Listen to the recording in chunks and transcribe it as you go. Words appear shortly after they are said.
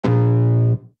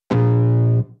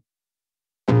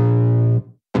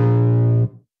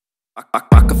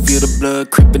I can feel the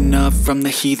blood creeping up from the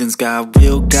heathens. Got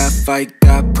will, got fight,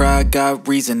 got pride, got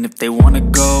reason. If they wanna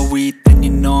go eat, then you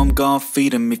know I'm gon'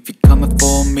 feed them. If you're coming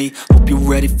for me, hope you're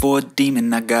ready for a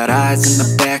demon. I got eyes in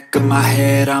the back of my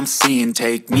head, I'm seeing.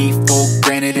 Take me for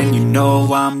granted and you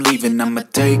know I'm leaving. I'ma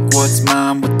take what's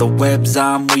mine with the webs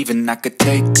I'm weaving. I could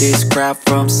take this crowd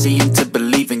from seeing to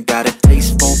believing. Got a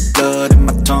taste for blood and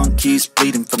my tongue keeps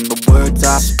bleeding from the words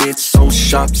I spit. So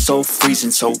sharp, so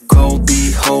freezing, so cold.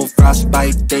 Behold,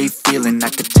 frostbite they feeling. I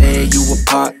could tear you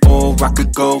apart or I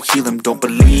could go heal them. Don't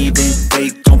believe in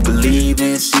fate, don't believe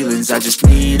in ceilings. I just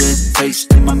need a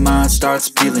taste and my mind starts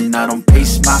peeling. I don't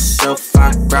pace myself,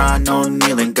 I grind on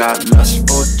kneeling. Got lust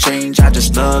for change, I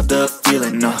just love the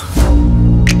feeling.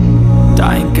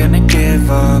 I ain't gonna give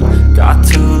up. Got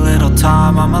too little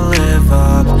time, I'ma live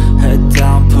up. Head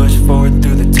down, push forward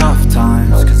through the tough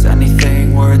times.